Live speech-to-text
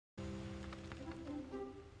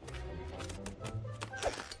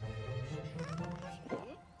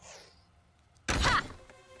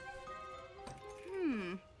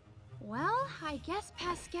guess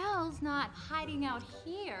Pascal's not hiding out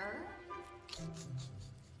here.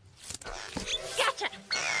 Gotcha!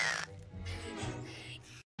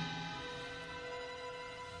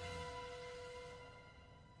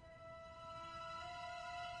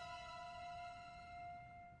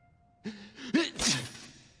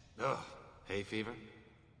 Oh, hay fever?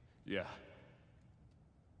 Yeah.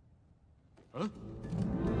 Huh?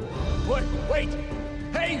 What? Wait!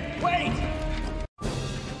 Hey, wait!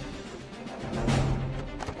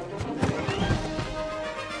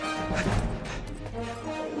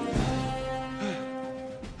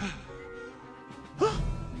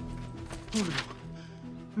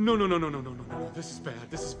 No, no, no, no, no, no, no, no, no. This is bad.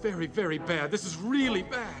 This is very, very bad. This is really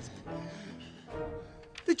bad.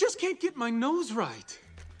 They just can't get my nose right.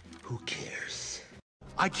 Who cares?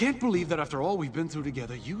 I can't believe that after all we've been through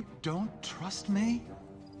together, you don't trust me?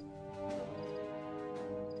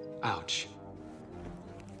 Ouch.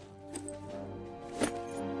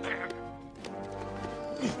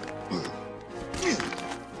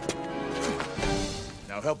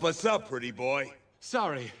 Now help us out, pretty boy.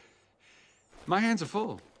 Sorry. My hands are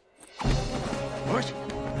full. What?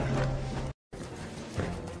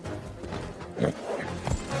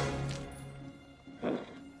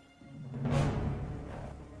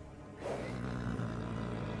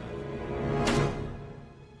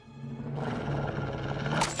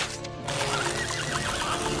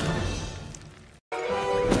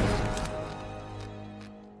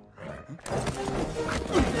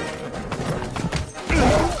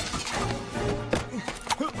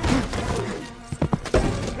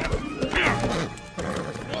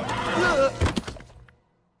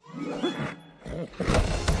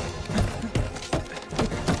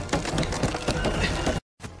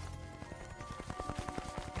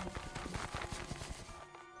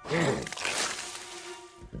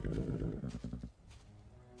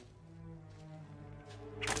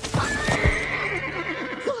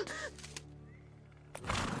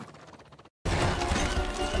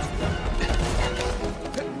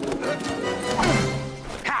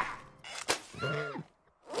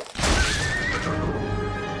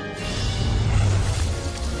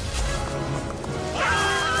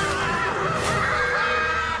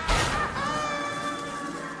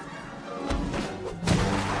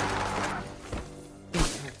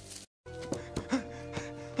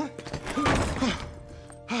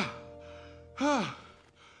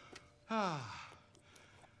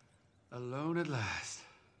 Alone at last.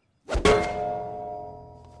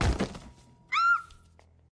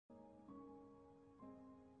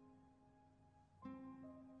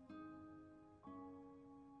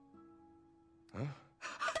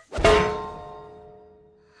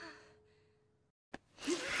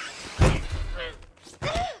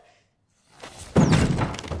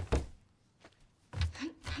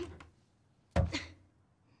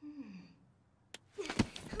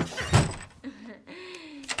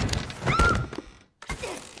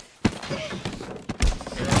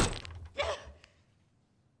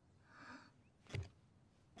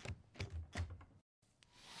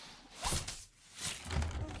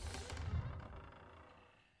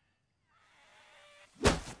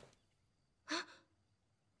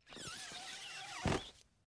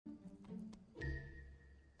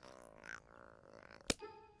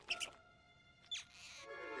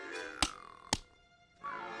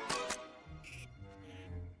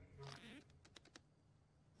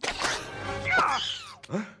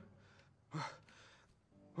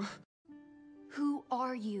 Who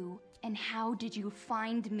are you, and how did you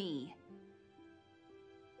find me?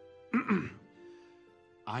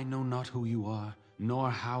 I know not who you are, nor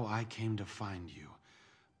how I came to find you.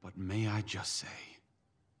 But may I just say,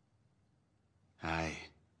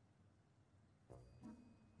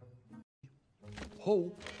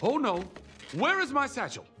 Oh no! Where is my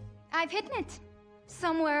satchel? I've hidden it.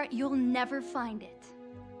 Somewhere you'll never find it.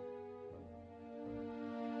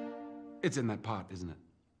 It's in that pot, isn't it?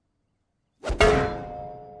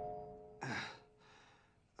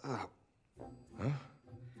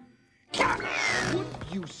 Would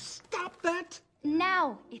you stop that?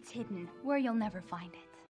 Now it's hidden where you'll never find it.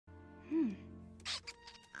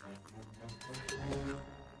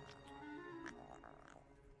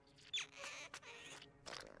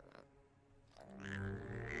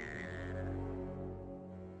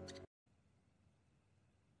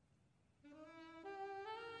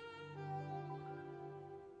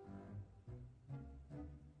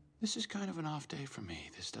 This is kind of an off day for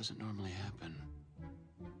me. This doesn't normally happen.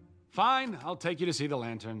 Fine, I'll take you to see the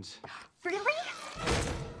lanterns. Really?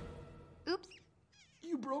 Oops.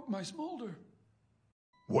 You broke my smolder.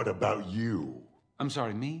 What about you? I'm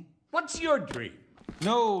sorry, me? What's your dream?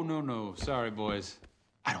 No. Sorry, boys.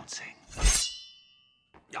 I don't sing.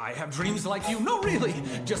 I have dreams like you, no really,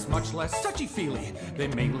 just much less touchy-feely. They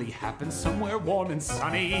mainly happen somewhere warm and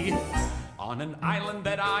sunny, on an island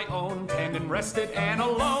that I own, tanned and rested and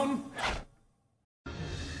alone.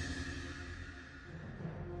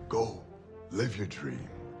 Go, live your dream.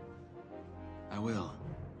 I will.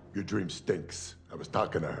 Your dream stinks. I was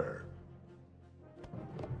talking to her.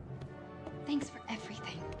 Thanks for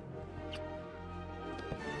everything.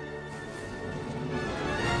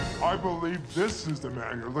 I believe this is the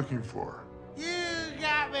man you're looking for. You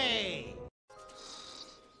got me!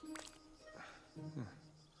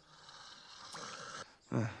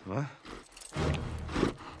 What?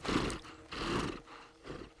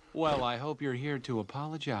 Well, I hope you're here to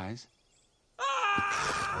apologize.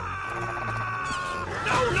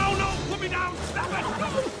 No! Put me down! Stop it! No!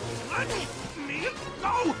 Let me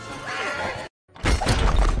go!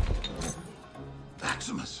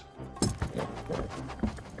 Maximus!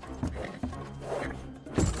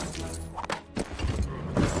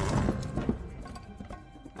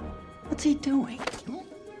 What's he doing?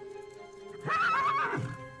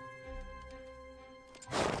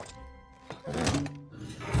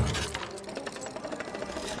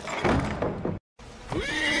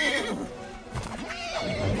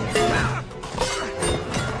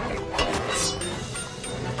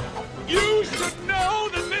 You should know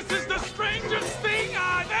that this is the strangest thing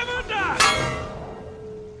I've ever done!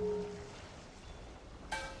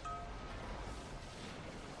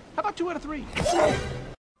 How about 2 out of 3?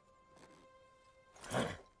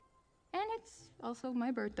 And it's also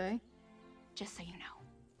my birthday. Just so you know.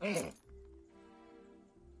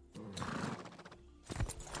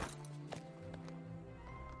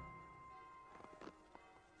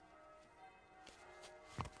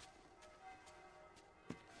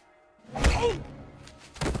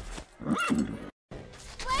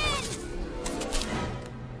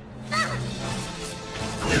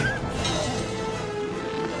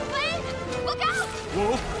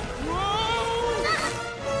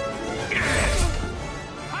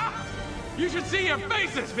 You should see your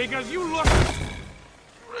faces because you look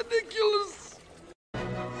ridiculous.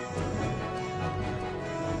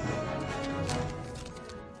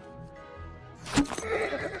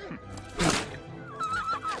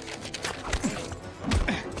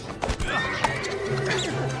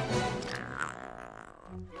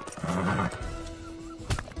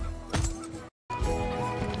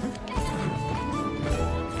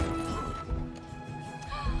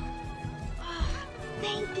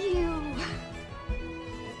 Thank you.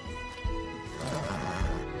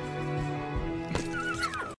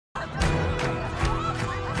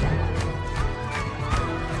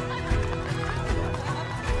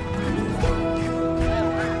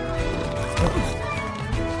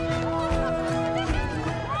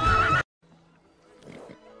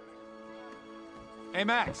 Hey,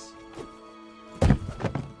 Max.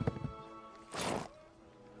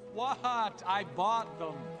 What? I bought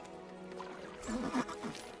them.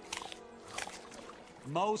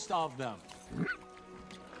 Most of them.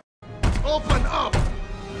 Open up!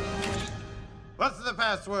 What's the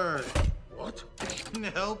password? What?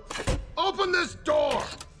 Nope. Open this door!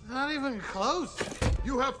 Not even close.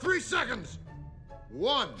 You have 3 seconds.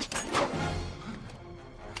 1,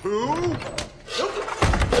 2,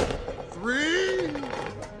 3.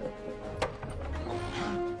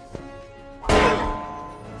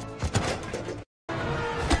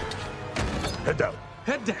 Head down.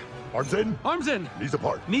 Head down. Arms in. Arms in. Knees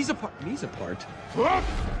apart. Knees apart. Knees apart.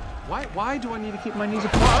 Why do I need to keep my knees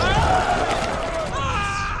apart?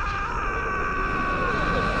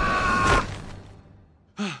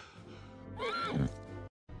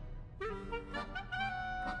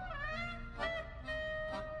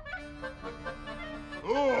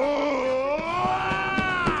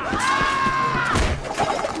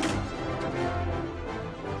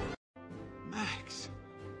 Max,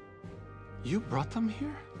 you brought them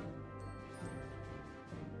here?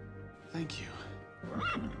 Thank you.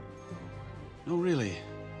 No, really.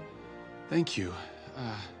 Thank you.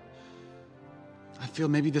 I feel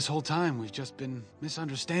maybe this whole time we've just been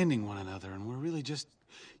misunderstanding one another and we're really just...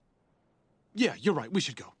 Yeah, you're right. We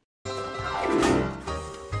should go.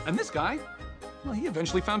 And this guy, well, he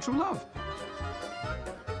eventually found true love.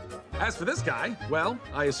 As for this guy, well,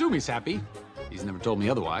 I assume he's happy. He's never told me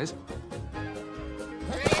otherwise.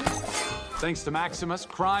 Thanks to Maximus,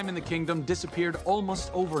 crime in the kingdom disappeared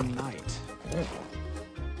almost overnight.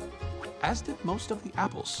 As did most of the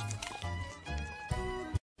apples.